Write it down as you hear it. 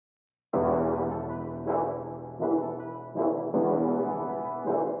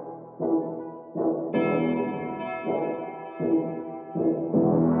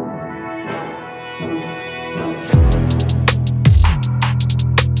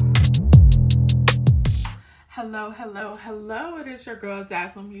Hello, hello, hello. It is your girl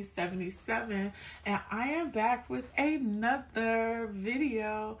Dazzle Me 77 and I am back with another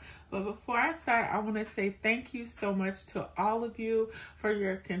video. But before I start, I want to say thank you so much to all of you for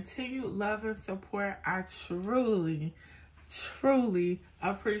your continued love and support. I truly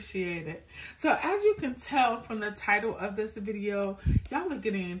appreciate it. So as you can tell from the title of this video, y'all are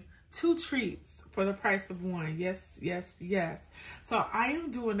getting two treats for the price of one. Yes. So I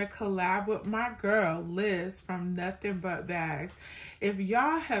am doing a collab with my girl Liz from Nothing But Bags. If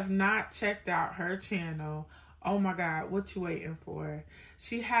y'all have not checked out her channel, oh my god, what you waiting for?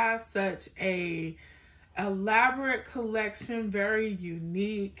 She has such a elaborate collection, very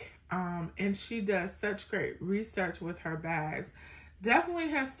unique, and she does such great research with her bags. Definitely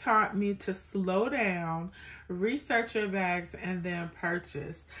has taught me to slow down, research your bags, and then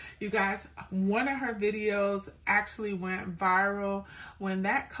purchase. You guys, one of her videos actually went viral. When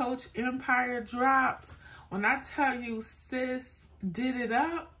that Coach Empire dropped, when I tell you sis did it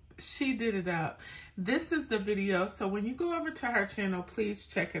up, she did it up. This is the video, so when you go over to her channel, please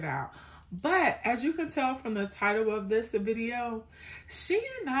check it out. But as you can tell from the title of this video, she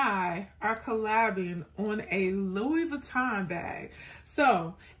and I are collabing on a Louis Vuitton bag.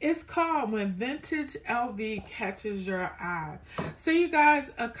 So it's called When Vintage LV Catches Your Eye. So you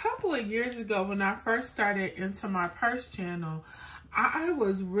guys, a couple of years ago when I first started into my purse channel, I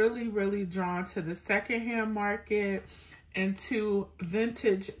was really drawn to the secondhand market and to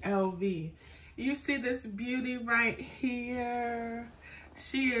vintage LV. You see this beauty right here?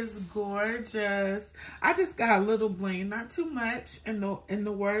 She is gorgeous. I just got a little bling, not too much. In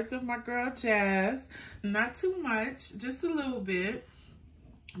the words of my girl Jazz, not too much, just a little bit.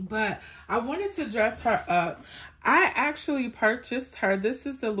 But I wanted to dress her up. I actually purchased her. This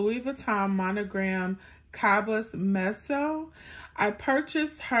is the Louis Vuitton monogram Cabas Mezzo. I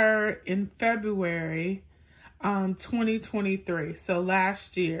purchased her in February 2023, so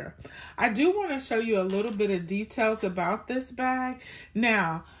last year. I do want to show you a little bit of details about this bag.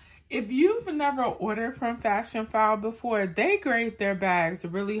 Now, if you've never ordered from Fashion File before, they grade their bags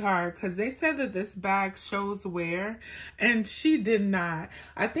really hard because they said that this bag shows wear, and she did not.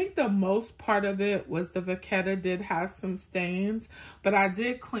 I think the most part of it was the vachetta did have some stains, but I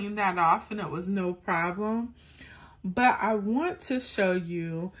did clean that off and it was no problem. But I want to show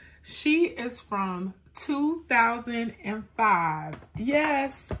you, she is from 2005.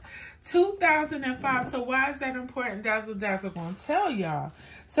 Yes, 2005. So why is that important? Dazzle gonna tell y'all.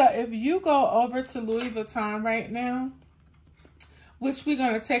 So if you go over to Louis Vuitton right now, which we're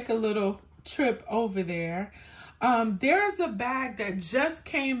gonna take a little trip over there, there's a bag that just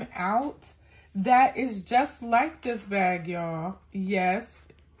came out that is just like this bag, y'all. Yes,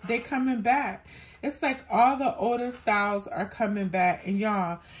 they coming back. It's like all the older styles are coming back. And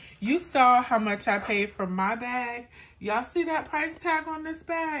y'all, you saw how much I paid for my bag. Y'all see that price tag on this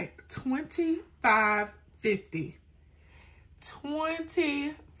bag? $25.50.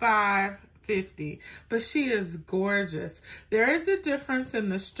 $25.50. But she is gorgeous. There is a difference in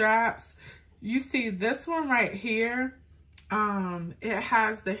the straps. You see this one right here. It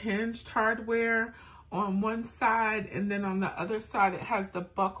has the hinged hardware on one side, and then on the other side it has the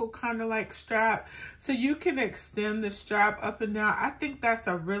buckle kind of like strap, so you can extend the strap up and down. I think that's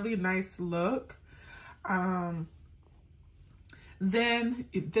a really nice look. Then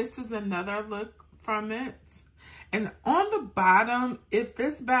this is another look from it, and on the bottom, if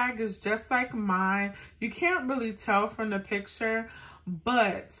this bag is just like mine, you can't really tell from the picture,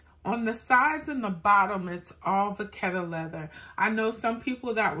 but on the sides and the bottom, it's all vachetta leather. I know some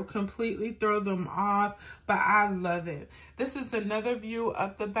people that would completely throw them off, but I love it. This is another view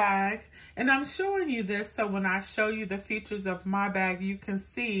of the bag, and I'm showing you this so when I show you the features of my bag, you can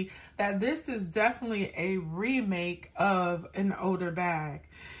see that this is definitely a remake of an older bag.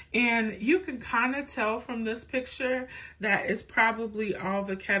 And you can kind of tell from this picture that it's probably all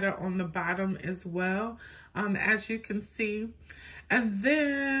vachetta on the bottom as well, as you can see. And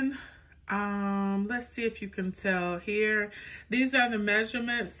then, let's see if you can tell here. These are the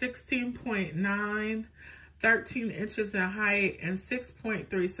measurements, 16.9, 13 inches in height, and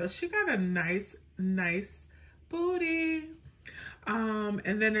 6.3. So she got a nice booty.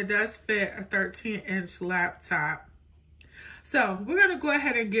 And then it does fit a 13-inch laptop. So we're going to go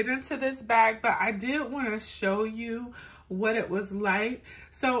ahead and get into this bag, but I did want to show you what it was like.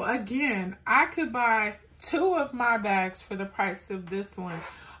 So again, I could buy two of my bags for the price of this one.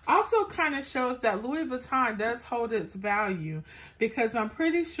 Also kind of shows that Louis Vuitton does hold its value, because I'm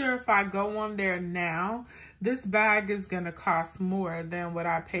pretty sure if I go on there now, this bag is going to cost more than what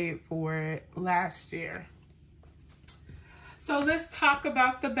I paid for it last year. So let's talk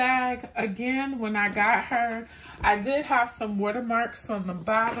about the bag. Again, when I got her, I did have some watermarks on the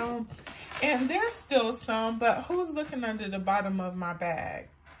bottom. And there's still some, but who's looking under the bottom of my bag?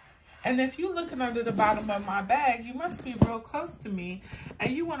 And if you're looking under the bottom of my bag, you must be real close to me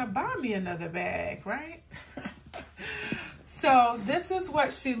and you want to buy me another bag, right? So this is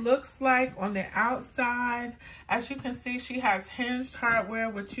what she looks like on the outside. As you can see, she has hinged hardware,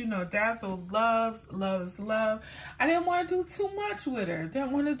 which you know Dazzle loves. I didn't want to do too much with her.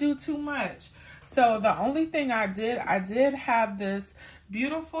 Didn't want to do too much. So the only thing I did have this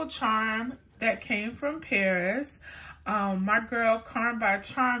beautiful charm that came from Paris. My girl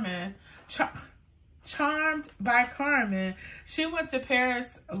Charmed by Carmen, she went to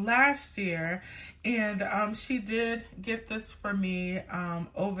Paris last year, and she did get this for me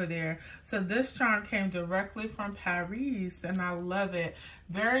over there. So this charm came directly from Paris, and I love it.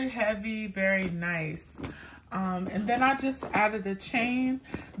 Very heavy, very nice. And then I just added a chain.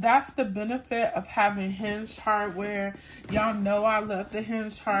 That's the benefit of having hinged hardware. Y'all know I love the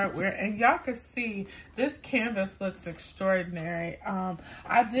hinged hardware, and y'all can see this canvas looks extraordinary.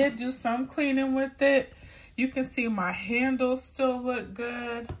 I did do some cleaning with it. You can see my handles still look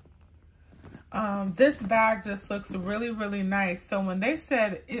good. This bag just looks really, really nice. So when they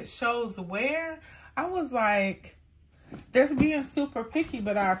said it shows wear, I was like, they're being super picky,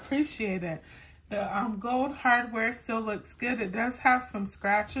 but I appreciate it. The gold hardware still looks good. It does have some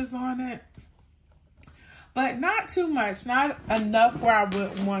scratches on it, but not too much, not enough where I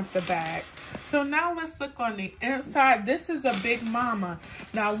wouldn't want the bag. So now let's look on the inside. This is a big mama.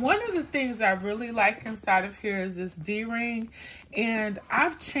 Now, one of the things I really like inside of here is this D-ring, and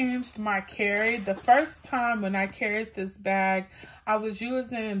I've changed my carry. The first time when I carried this bag, I was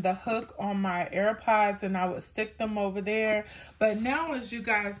using the hook on my AirPods and I would stick them over there. But now, as you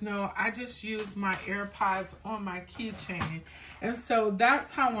guys know, I just use my AirPods on my keychain. And so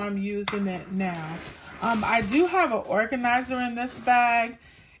that's how I'm using it now. I do have an organizer in this bag,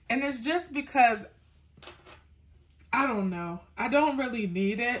 and it's just because, I don't know, I don't really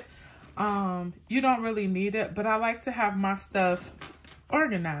need it. You don't really need it, but I like to have my stuff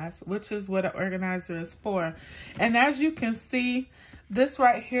organized, which is what an organizer is for. And as you can see, this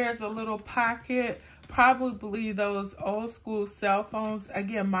right here is a little pocket, probably those old school cell phones.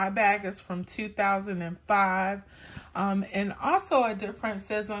 Again, my bag is from 2005. And also a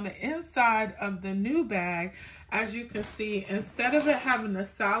difference is on the inside of the new bag, as you can see, instead of it having a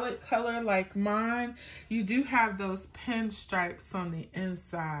solid color like mine, you do have those pinstripes on the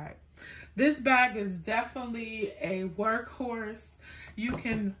inside. This bag is definitely a workhorse. You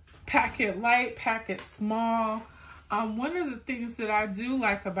can pack it light, pack it small. One of the things that I do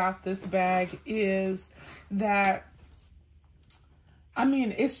like about this bag is that, I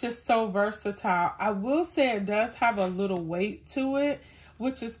mean, it's just so versatile. I will say it does have a little weight to it,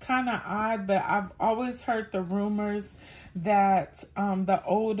 which is kind of odd, but I've always heard the rumors that the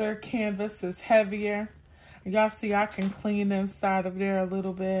older canvas is heavier. Y'all see I can clean inside of there a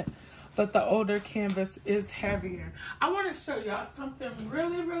little bit, but the older canvas is heavier. I want to show y'all something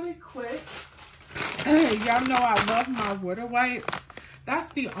really, really quick. Y'all know I love my water wipes. That's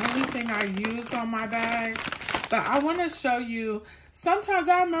the only thing I use on my bag. But I want to show you, sometimes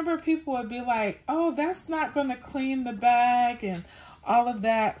I remember people would be like, oh, that's not going to clean the bag and all of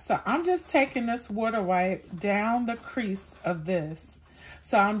that. So I'm just taking this water wipe down the crease of this.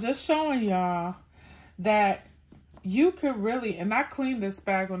 So I'm just showing y'all that you could really, and I cleaned this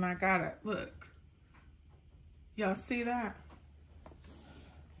bag when I got it. Look, y'all see that?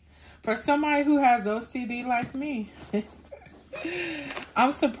 For somebody who has OCD like me,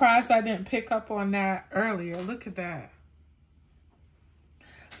 I'm surprised I didn't pick up on that earlier. Look at that.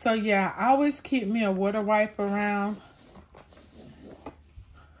 So yeah, I always keep me a water wipe around.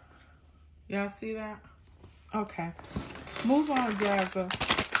 Y'all see that? Okay. Move on, Dazzle.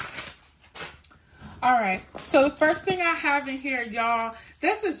 All right. So the first thing I have in here, y'all,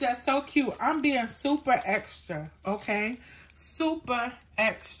 this is just so cute. I'm being super extra, okay? Super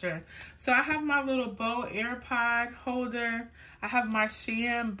extra. So I have my little bow AirPod holder. I have my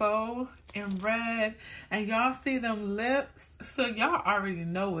Shein bow in red, and y'all see them lips, so y'all already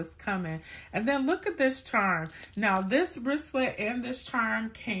know what's coming. And then look at this charm. Now this bracelet and this charm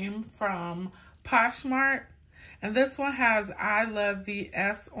came from Poshmark, and this one has I love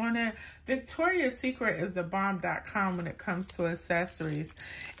VS on it. Victoria's Secret is the bomb.com when it comes to accessories.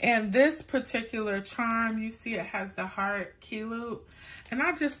 And this particular charm, you see it has the heart key loop, and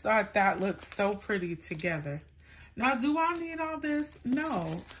I just thought that looked so pretty together. Now, do I need all this?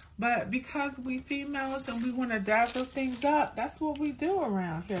 No. But because we females and we want to dazzle things up, that's what we do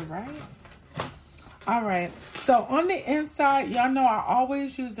around here, right? All right, so on the inside, y'all know I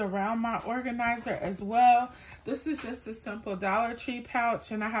always use around my organizer as well. This is just a simple Dollar Tree pouch,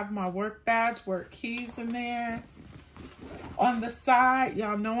 and I have my work badge, work keys in there. On the side,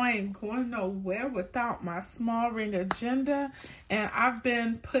 y'all know I ain't going nowhere without my small ring agenda, and I've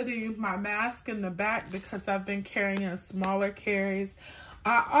been putting my mask in the back because I've been carrying smaller carries.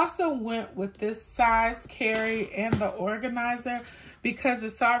 I also went with this size carry and the organizer because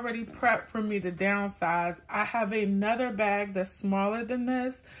it's already prepped for me to downsize. I have another bag that's smaller than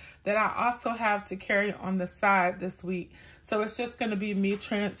this that I also have to carry on the side this week. So it's just going to be me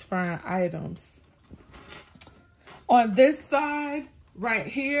transferring items. On this side right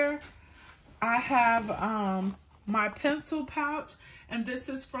here, I have my pencil pouch, and this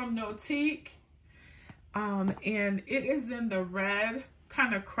is from Notique. And it is in the red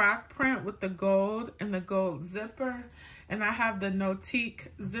kind of croc print with the gold and the gold zipper. And I have the Notique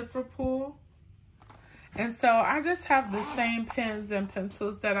zipper pull. And so I just have the same pens and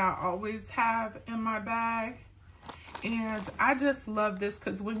pencils that I always have in my bag. And I just love this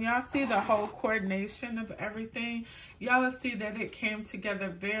because when y'all see the whole coordination of everything, y'all will see that it came together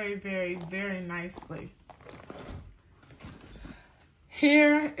very, very, very nicely.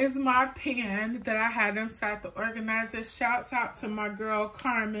 Here is my pen that I had inside the organizer. Shouts out to my girl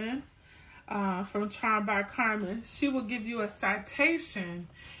Carmen from Charmed by Carmen. She will give you a citation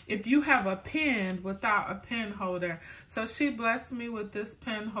if you have a pen without a pen holder. So she blessed me with this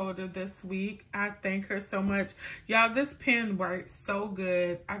pen holder this week. I thank her so much. Y'all, this pen works so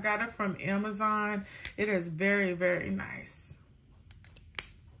good. I got it from Amazon. It is very, very nice.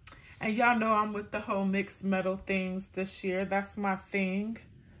 And y'all know I'm with the whole mixed metal things this year. That's my thing.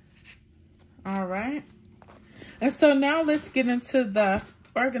 All right. And so now let's get into the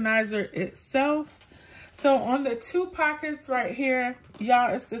organizer itself. So on the two pockets right here,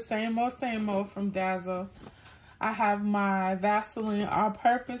 y'all, it's the same old from Dazzle. I have my Vaseline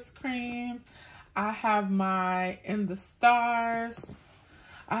all-purpose cream. I have my In the Stars.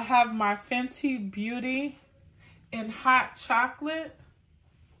 I have my Fenty Beauty in hot chocolate.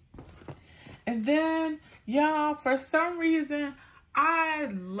 And then, y'all, for some reason, I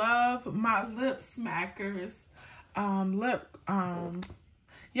love my lip smackers.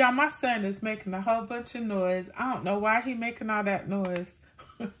 Y'all, my son is making a whole bunch of noise. I don't know why he making all that noise,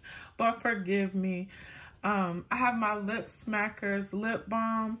 but forgive me. I have my Lip Smackers lip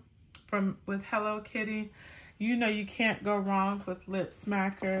balm with Hello Kitty. You know you can't go wrong with lip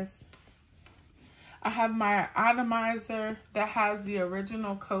smackers. I have my atomizer that has the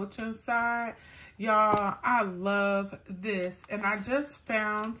original Coach inside. Y'all, I love this. And I just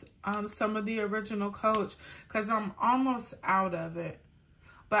found some of the original Coach because I'm almost out of it.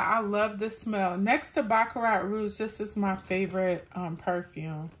 But I love the smell. Next to Baccarat Rouge, this is my favorite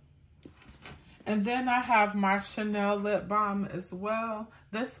perfume. And then I have my Chanel lip balm as well.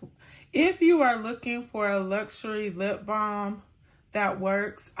 If you are looking for a luxury lip balm that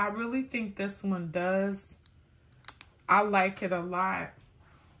works, I really think this one does. I like it a lot.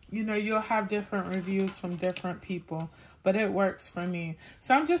 You know, you'll have different reviews from different people, but it works for me.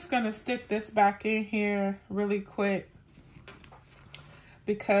 So I'm just going to stick this back in here really quick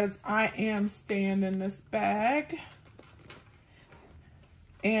because I am staying in this bag.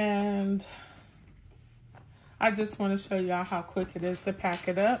 And I just want to show y'all how quick it is to pack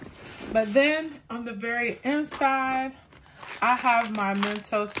it up. But then on the very inside, I have my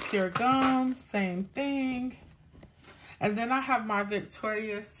Mentos Pure Gum, same thing. And then I have my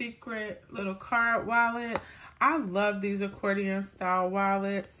Victoria's Secret little card wallet. I love these accordion style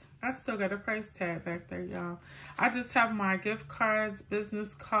wallets. I still got a price tag back there, y'all. I just have my gift cards,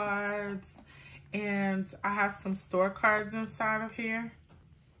 business cards, and I have some store cards inside of here.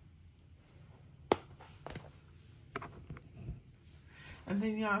 And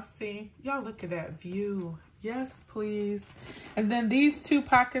then y'all see, y'all look at that view. Yes, please. And then these two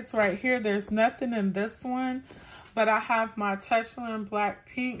pockets right here, there's nothing in this one, but I have my Touchland Black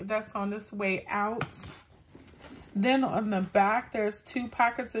Pink that's on its way out. Then on the back, there's two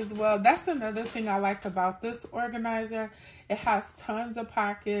pockets as well. That's another thing I like about this organizer. It has tons of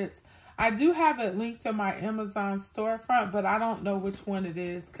pockets. I do have it linked to my Amazon storefront, but I don't know which one it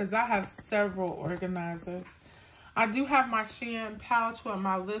is because I have several organizers. I do have my Shein pouch with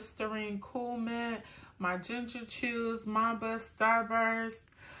my Listerine Cool Mint, my Ginger Chews, Mamba, Starburst,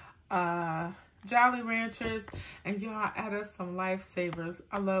 Jolly Ranchers, and y'all added some Lifesavers.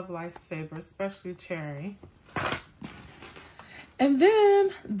 I love Lifesavers, especially cherry. And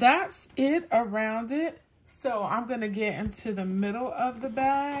then that's it around it. So I'm going to get into the middle of the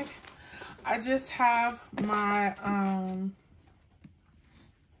bag. I just have my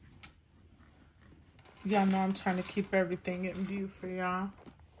Y'all know I'm trying to keep everything in view for y'all.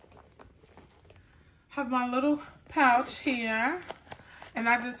 Have my little pouch here. And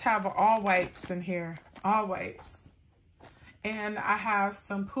I just have all wipes in here. All wipes. And I have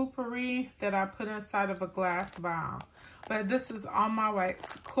some poopery that I put inside of a glass vial. But this is all my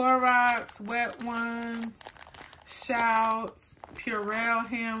wipes. Clorox, wet ones, Shouts, Purell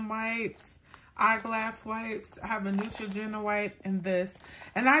hand wipes, eyeglass wipes. I have a Neutrogena wipe and this.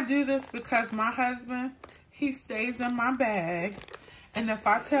 And I do this because my husband, he stays in my bag. And if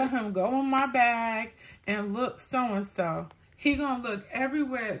I tell him go in my bag and look so-and-so, he gonna look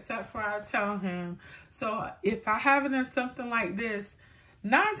everywhere except for I tell him. So if I have it in something like this,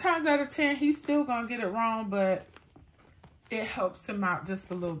 9 times out of 10, he's still gonna get it wrong, but it helps him out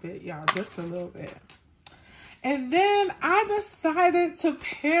just a little bit, y'all, just a little bit. And then I decided to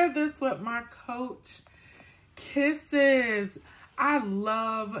pair this with my Coach Kisses. I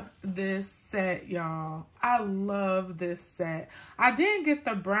love this set, y'all. I love this set. I didn't get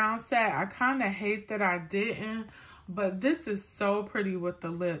the brown set. I kind of hate that I didn't. But this is so pretty with the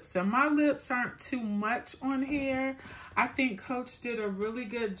lips. And my lips aren't too much on here. I think Coach did a really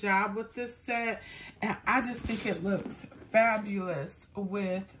good job with this set. And I just think it looks fabulous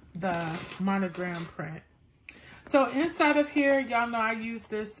with the monogram print. So inside of here, y'all know I use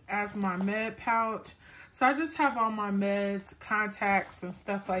this as my med pouch. So I just have all my meds, contacts, and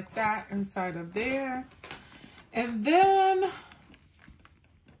stuff like that inside of there. And then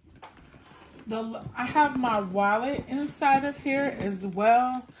I have my wallet inside of here as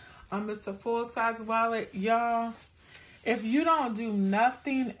well. It's a full-size wallet. Y'all, if you don't do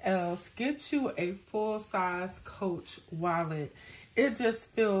nothing else, get you a full-size Coach wallet. It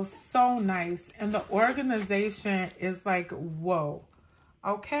just feels so nice. And the organization is like, whoa.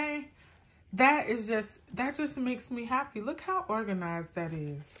 Okay? That just makes me happy. Look how organized that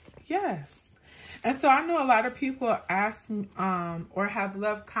is. Yes. And so I know a lot of people ask or have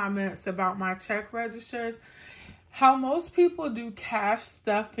left comments about my check registers. How most people do cash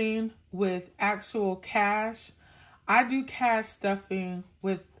stuffing with actual cash. I do cash stuffing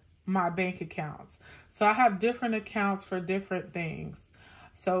with my bank accounts. So I have different accounts for different things.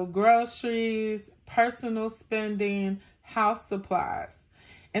 So groceries, personal spending, house supplies.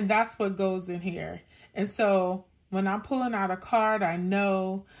 And that's what goes in here. And so when I'm pulling out a card, I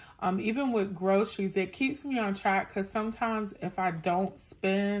know, even with groceries, it keeps me on track because sometimes if I don't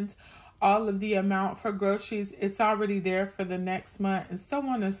spend all of the amount for groceries, it's already there for the next month and so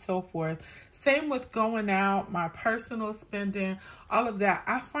on and so forth. Same with going out, my personal spending, all of that.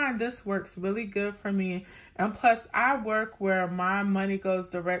 I find this works really good for me. And plus, I work where my money goes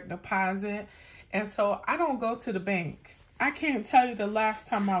direct deposit. And so I don't go to the bank. I can't tell you the last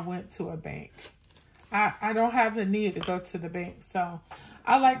time I went to a bank. I don't have a need to go to the bank. So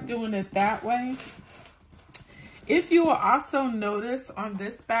I like doing it that way. If you will also notice on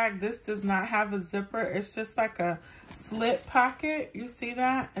this bag, this does not have a zipper. It's just like a slit pocket. You see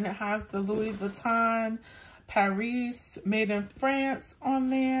that? And it has the Louis Vuitton Paris made in France on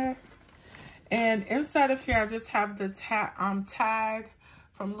there. And inside of here, I just have the tag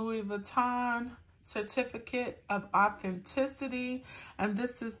from Louis Vuitton. Certificate of Authenticity, and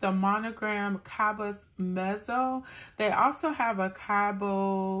this is the monogram Cabas Mezzo. They also have a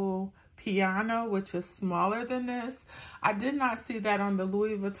Cabo Piano, which is smaller than this. I did not see that on the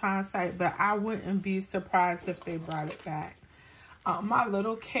Louis Vuitton site, but I wouldn't be surprised if they brought it back. My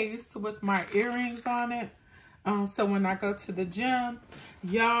little case with my earrings on it. So when I go to the gym,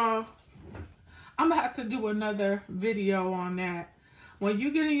 y'all, I'm gonna have to do another video on that. When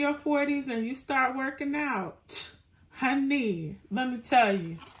you get in your 40s and you start working out, honey, let me tell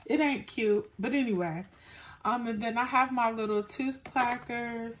you, it ain't cute. But anyway, and then I have my little tooth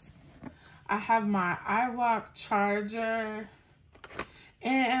plackers. I have my iWalk charger.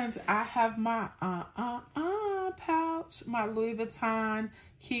 And I have my pouch, my Louis Vuitton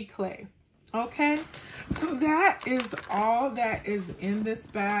key clay. Okay, so that is all that is in this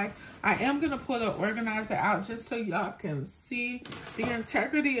bag. I am going to pull the organizer out just so y'all can see. The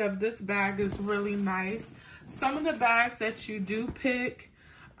integrity of this bag is really nice. Some of the bags that you do pick,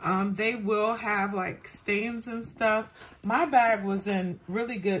 they will have like stains and stuff. My bag was in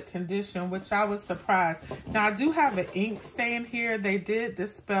really good condition, which I was surprised. Now, I do have an ink stain here. They did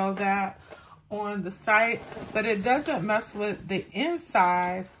dispel that on the site, but it doesn't mess with the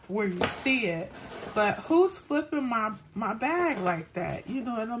inside where you see it. But who's flipping my bag like that? You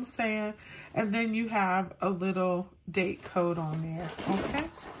know what I'm saying? And then you have a little date code on there, okay?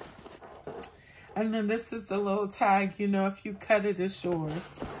 And then this is the little tag, you know, if you cut it, it's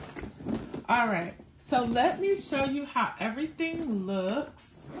yours. All right, so let me show you how everything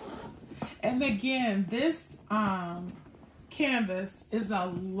looks. And again, this canvas is a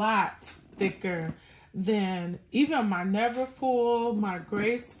lot thicker than even my Neverfull, my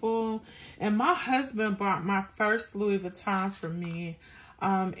Graceful, and my husband bought my first Louis Vuitton for me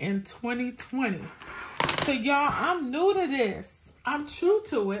in 2020. So y'all, I'm new to this. I'm true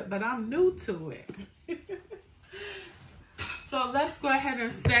to it, but I'm new to it. So let's go ahead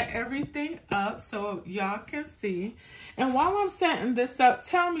and set everything up so y'all can see. And while I'm setting this up,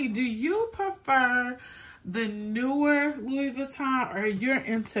 tell me, do you prefer the newer Louis Vuitton or you're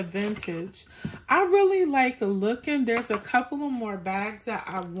into vintage? I really like looking. There's a couple of more bags that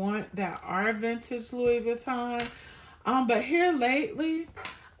I want that are vintage Louis Vuitton. But here lately,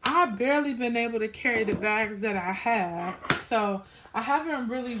 I've barely been able to carry the bags that I have. So I haven't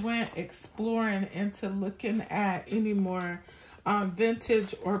really went exploring into looking at any more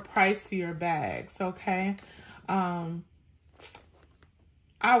vintage or pricier bags, okay? I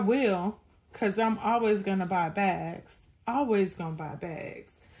will, because I'm always going to buy bags. Always going to buy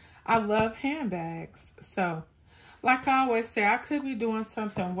bags. I love handbags. So, like I always say, I could be doing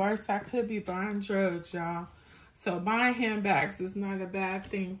something worse. I could be buying drugs, y'all. So, buying handbags is not a bad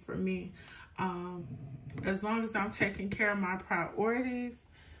thing for me. As long as I'm taking care of my priorities,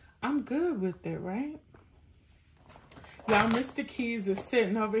 I'm good with it, right? Y'all, Mr. Keys is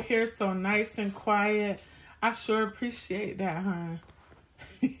sitting over here so nice and quiet. I sure appreciate that, huh?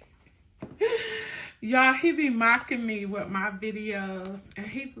 Y'all, he be mocking me with my videos. And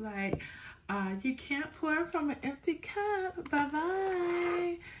he be like, you can't pour from an empty cup.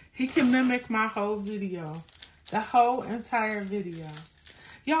 Bye-bye. He can mimic my whole video. The whole entire video.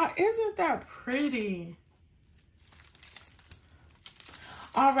 Y'all, isn't that pretty?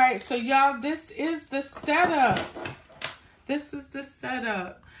 All right, so y'all, this is the setup. This is the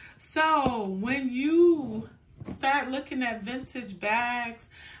setup. So when you start looking at vintage bags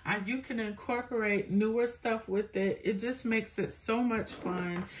and you can incorporate newer stuff with it, it just makes it so much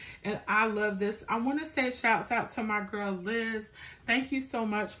fun. And I love this. I want to say shouts out to my girl Liz. Thank you so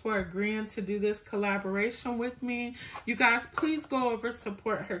much for agreeing to do this collaboration with me. You guys, please go over,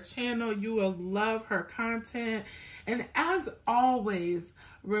 support her channel. You will love her content. And as always,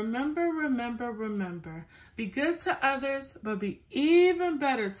 remember, be good to others, but be even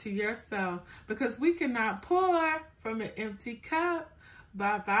better to yourself, because we cannot pour from an empty cup.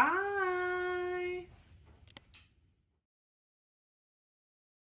 Bye-bye.